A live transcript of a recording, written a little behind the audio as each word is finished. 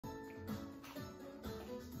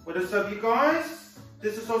What is up, you guys?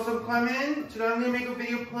 This is Awesome Clement. Today I'm going to make a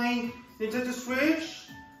video playing Nintendo Switch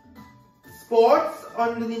sports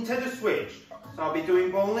on the Nintendo Switch. So I'll be doing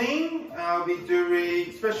bowling, I'll be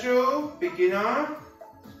doing special, beginner.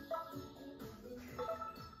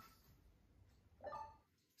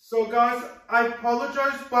 So guys, I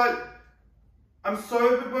apologize, but I'm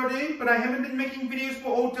sorry everybody, but I haven't been making videos for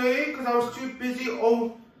all day because I was too busy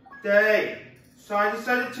all day. So I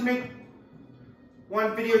decided to make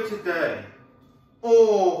one video today.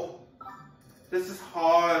 Oh, this is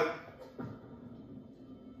hard.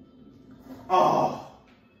 Oh.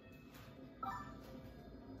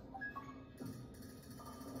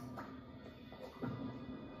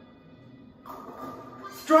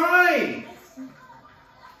 Strike!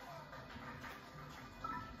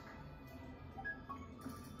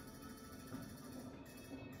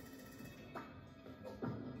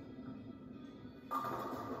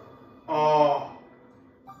 Oh,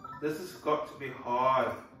 this has got to be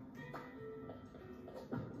hard.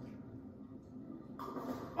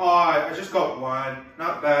 Oh, I just got one.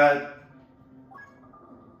 Not bad.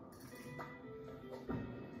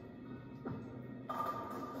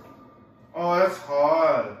 Oh, that's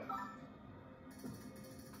hard.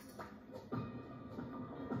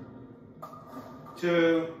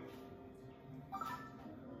 Two.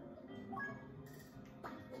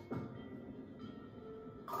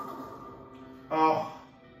 Oh.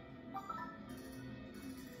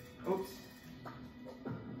 Oops.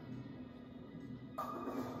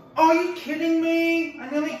 Oh, are you kidding me? I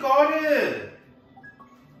nearly got it.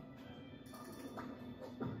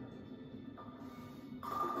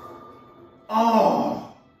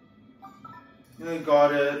 Oh. Nearly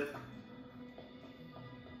got it.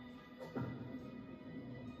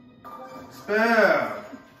 Spare.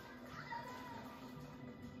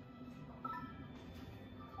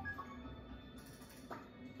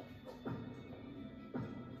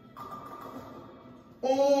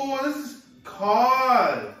 Oh, this is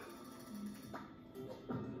hard.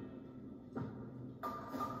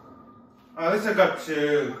 Oh, at least I got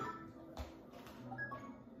two.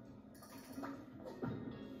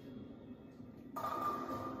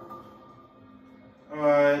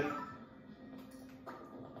 Alright.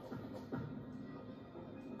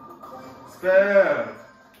 Spare.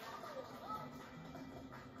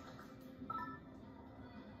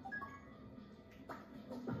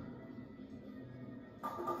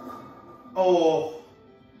 Oh.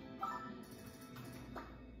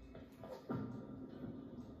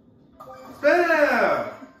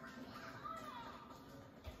 Spare.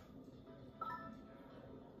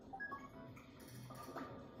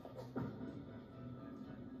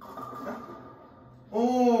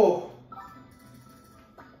 Oh.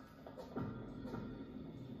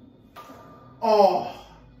 Oh.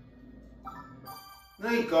 Now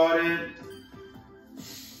you got it.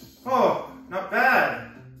 Oh, not bad.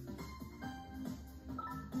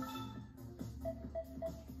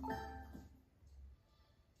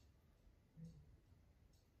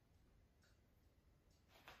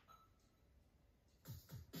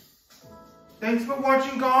 Thanks for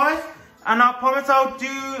watching, guys, and I promise I'll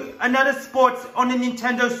do another sports on the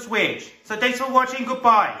Nintendo Switch. So thanks for watching,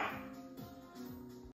 goodbye.